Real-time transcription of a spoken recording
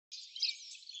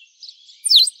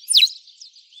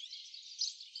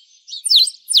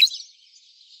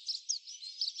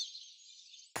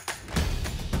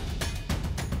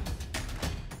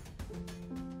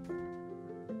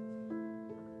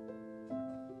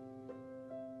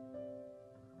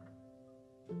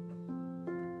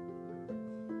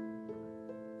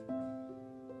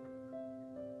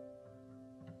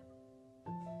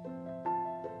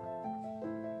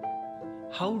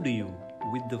How do you,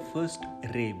 with the first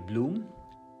ray, bloom?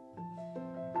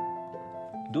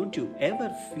 Don't you ever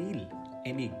feel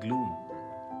any gloom?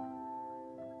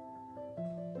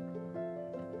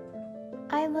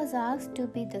 I was asked to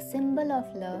be the symbol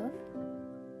of love,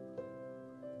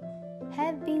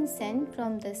 have been sent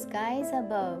from the skies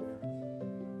above.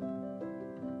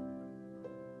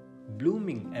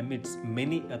 Blooming amidst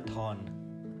many a thorn,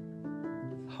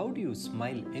 how do you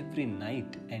smile every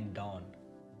night and dawn?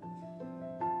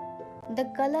 The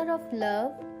color of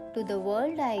love to the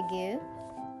world I give,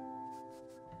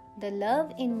 the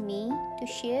love in me to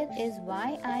share is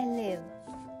why I live.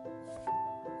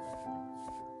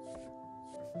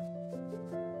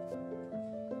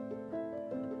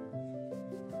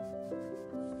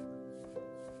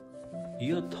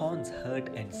 Your thorns hurt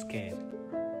and scare.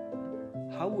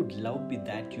 How would love be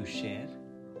that you share?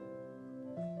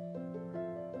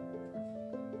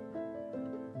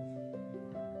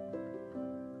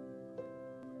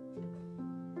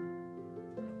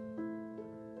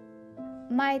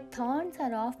 My thorns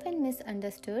are often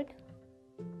misunderstood.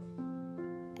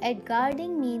 At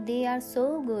guarding me, they are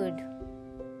so good.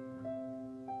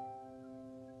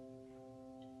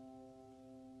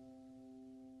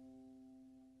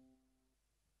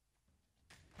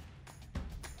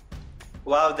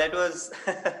 Wow, that was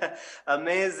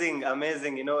amazing,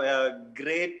 amazing.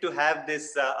 Great to have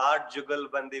this art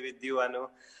jugalbandi with you, Anu.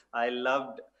 I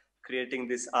loved creating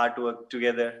this artwork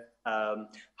together.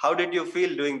 How did you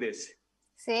feel doing this?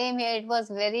 Same here. It was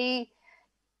very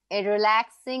a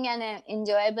relaxing and an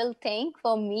enjoyable thing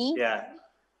for me. Yeah.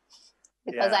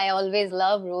 Because I always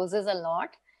love roses a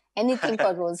lot. Anything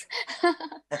for rose.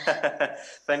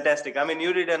 Fantastic. I mean,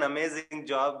 you did an amazing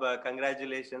job.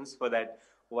 Congratulations for that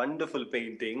wonderful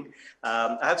painting.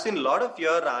 I have seen a lot of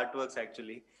your artworks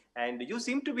actually, and you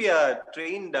seem to be a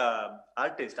trained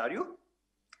artist. Are you?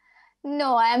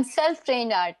 No, I am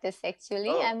self-trained artist actually.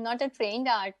 Oh. I'm not a trained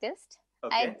artist.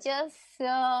 Okay. I just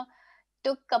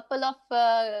took couple of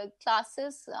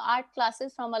classes, art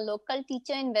classes from a local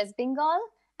teacher in West Bengal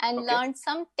and learned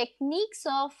some techniques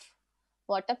of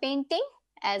water painting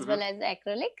as well as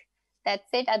acrylic. That's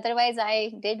it. Otherwise,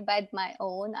 I did by my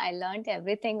own. I learned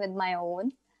everything with my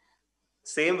own.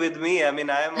 Same with me. I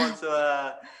mean, I am also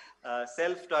a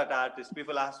self-taught artist.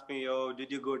 People ask me, "Oh,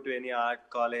 did you go to any art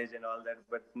college and all that?"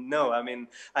 But no, I mean,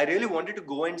 I really wanted to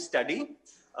go and study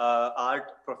art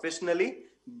professionally,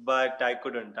 but I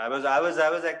couldn't. I was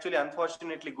actually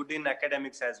unfortunately good in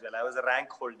academics as well. I was a rank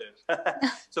holder.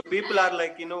 So people are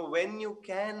like, when you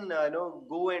can,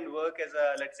 go and work as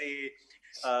a, let's say,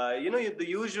 the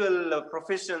usual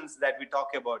professions that we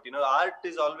talk about. Art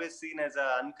is always seen as an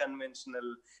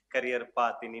unconventional career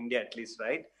path in India, at least,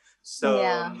 right? So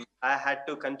I had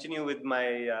to continue with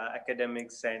my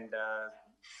academics and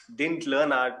didn't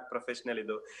learn art professionally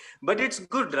though. But it's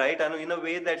good, right? And in a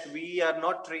way that we are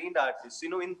not trained artists.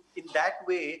 In that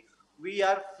way, we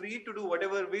are free to do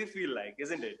whatever we feel like,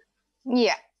 isn't it?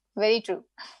 Yeah, very true.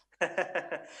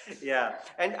 Yeah.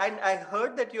 And I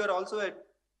heard that you are also a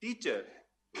teacher.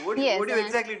 What do you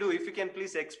exactly do? If you can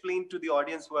please explain to the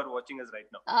audience who are watching us right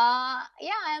now.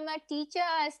 Yeah, I am a teacher.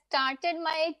 I started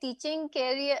my teaching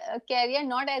career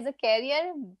not as a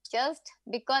career, just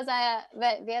because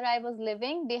where I was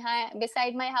living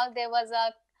beside my house there was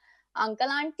a uncle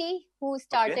auntie who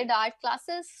started art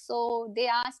classes. So they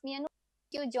asked me,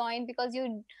 you join because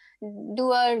you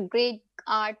do a great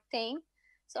art thing.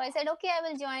 So I said, okay, I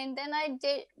will join. Then I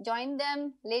did join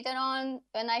them. Later on,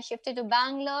 when I shifted to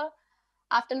Bangalore,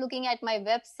 after looking at my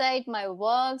website, my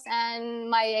works and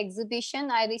my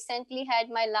exhibition, I recently had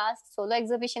my last solo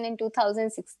exhibition in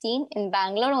 2016 in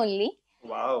Bangalore only.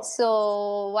 Wow.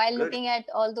 So while looking at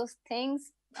all those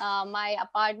things, my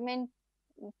apartment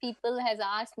people has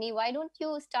asked me, why don't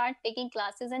you start taking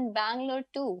classes in Bangalore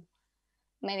too?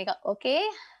 Okay,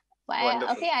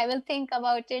 I will think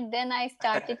about it. Then I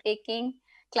started taking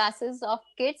classes of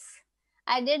kids.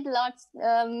 I did lots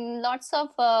of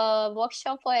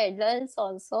workshop for adults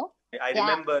also. I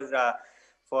remember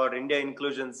for India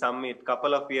Inclusion Summit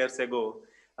couple of years ago,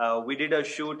 we did a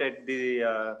shoot at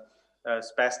the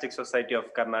Spastic Society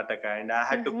of Karnataka, and I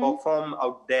had to perform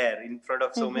out there in front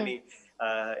of so many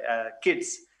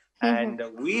kids. And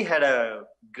we had a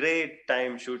great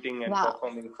time shooting and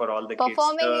performing for all the kids.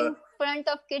 Performing in front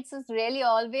of kids is really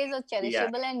always a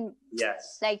cherishable and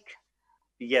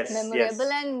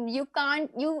memorable, and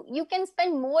you can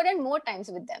spend more and more times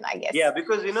with them, I guess. Yeah,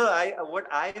 because what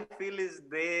I feel is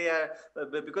they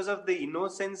because of the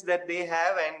innocence that they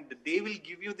have, and they will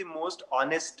give you the most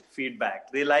honest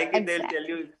feedback. They like it, they'll tell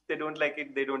you. If they don't like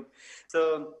it, they don't.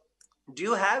 So Do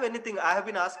you have anything? I have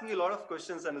been asking you a lot of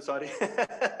questions, and sorry,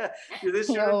 this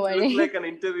No shouldn't look worry. like an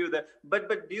interview. There, but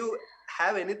do you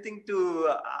have anything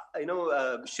to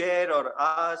share or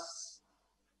ask?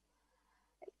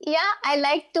 Yeah, I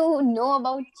like to know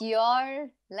about your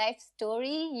life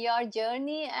story, your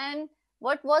journey, and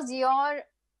what was your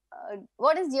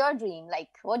what is your dream? Like,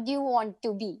 what do you want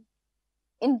to be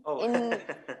in Oh, in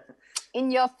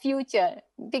in your future?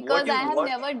 Because what you I have what?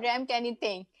 never dreamt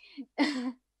anything.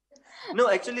 No,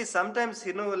 actually, sometimes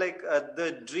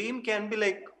the dream can be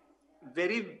like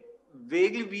very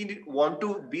vaguely. We want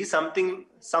to be something,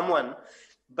 someone,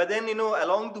 but then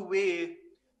along the way,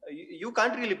 you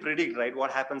can't really predict, right,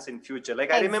 what happens in future.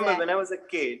 Like I remember when I Exactly. was a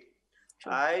kid,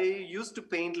 True. I used to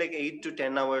paint like 8 to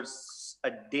 10 hours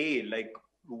a day. Like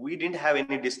we didn't have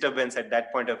any disturbance at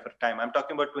that point of time. I'm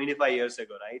talking about 25 years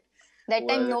ago, right? That Were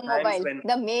time, the no times mobile, when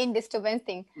the main disturbance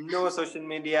thing. no social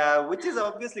media, which is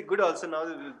obviously good also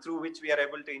now, through which we are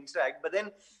able to interact. But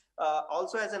then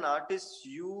also as an artist,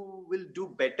 you will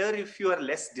do better if you are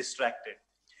less distracted.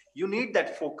 You need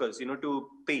that focus to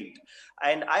paint.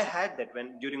 And I had that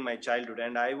when during my childhood,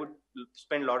 and I would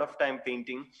spend a lot of time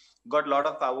painting, got a lot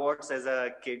of awards as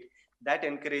a kid. That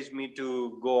encouraged me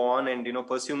to go on and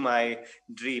pursue my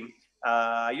dream.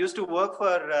 I used to work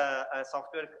for a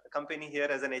software company here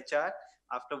as an HR.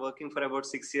 After working for about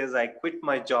 6 years, I quit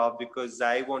my job because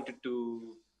I wanted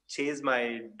to chase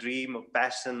my dream of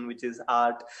passion, which is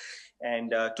art.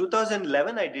 And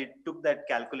 2011, I took that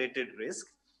calculated risk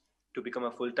to become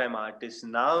a full-time artist.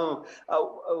 Now,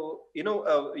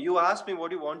 you asked me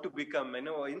what you want to become.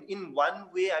 In one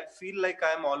way, I feel like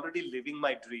I'm already living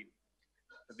my dream,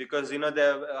 because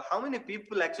how many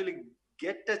people actually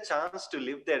get a chance to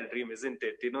live their dream, isn't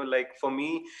it? Like for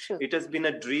me, True. it has been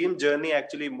a dream journey,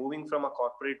 actually moving from a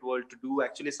corporate world to do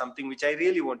actually something which I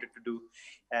really wanted to do.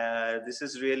 This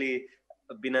has really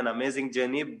been an amazing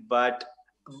journey. But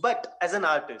as an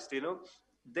artist,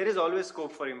 there is always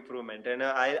scope for improvement. And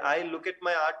I look at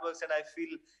my artworks and I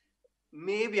feel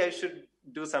maybe I should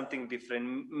do something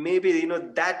different. Maybe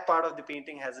that part of the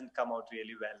painting hasn't come out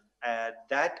really well.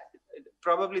 That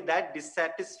probably that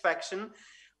dissatisfaction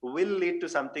will lead to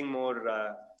something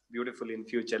more beautiful in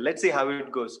future. Let's see how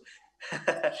it goes.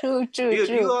 True, do true, you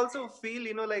do you true. also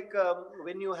feel like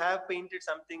when you have painted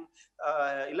something,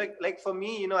 like for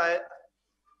me, a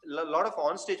lot of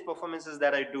on-stage performances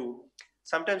that I do,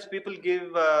 sometimes people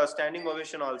give standing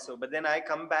ovation also, but then I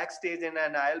come backstage and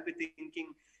I'll be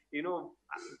thinking, you know,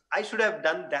 I should have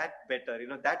done that better,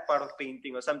 that part of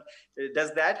painting or some.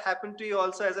 Does that happen to you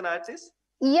also as an artist?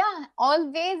 Yeah,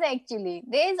 always actually.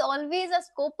 There is always a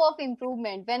scope of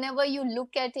improvement. Whenever you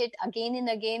look at it again and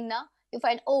again now, you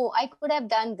find, oh, I could have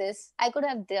done this. I could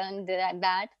have done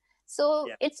that. So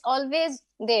Yeah. it's always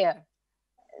there.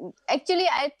 Actually,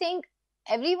 I think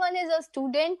everyone is a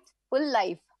student full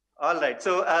life. All right.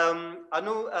 So,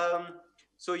 Anu,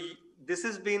 so this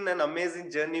has been an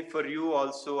amazing journey for you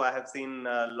also. I have seen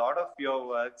a lot of your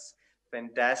works.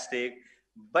 Fantastic.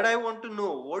 But I want to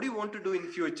know, what do you want to do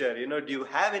in future? Do you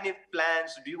have any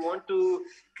plans? Do you want to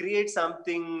create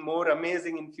something more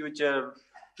amazing in future?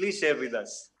 Please share with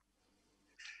us.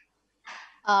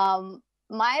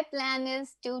 My plan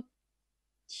is to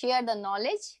share the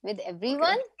knowledge with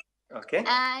everyone. Okay.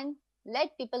 And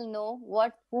let people know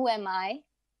who am I,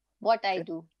 what I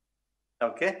do.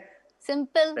 Okay.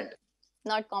 Simple,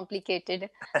 not complicated.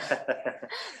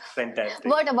 Fantastic.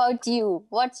 What about you?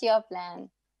 What's your plan?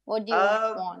 What do you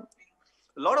want?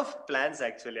 A lot of plans,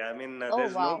 actually. I mean,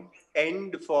 there's no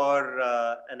end for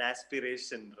an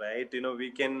aspiration, right?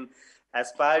 We can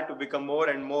aspire to become more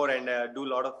and more and do a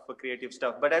lot of creative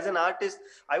stuff. But as an artist,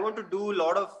 I want to do a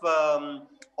lot of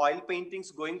oil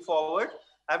paintings going forward.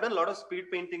 I've done a lot of speed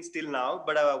paintings till now,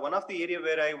 but one of the area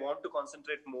where I want to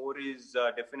concentrate more is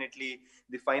definitely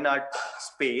the fine art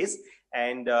space.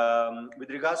 And with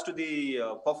regards to the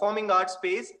performing art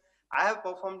space, I have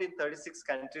performed in 36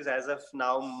 countries as of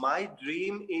now. My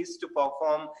dream is to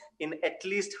perform in at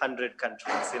least 100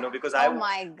 countries, because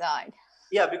my God.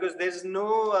 Yeah, because there's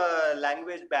no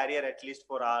language barrier, at least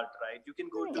for art, right? You can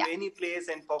go to any place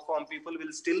and perform. People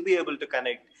will still be able to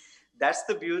connect. That's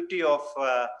the beauty of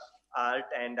art.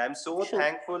 And I'm so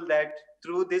thankful that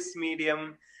through this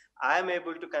medium, I'm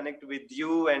able to connect with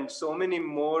you and so many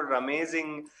more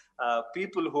amazing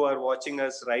people who are watching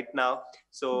us right now.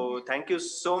 So thank you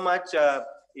so much,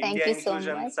 India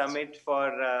Inclusion Summit,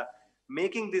 for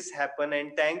making this happen.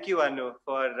 And thank you, Anu,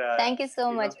 for thank you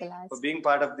so much, Vilas, for being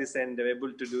part of this and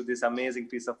able to do this amazing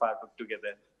piece of artwork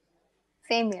together.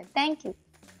 Same here. Thank you.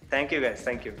 Thank you, guys.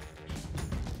 Thank you.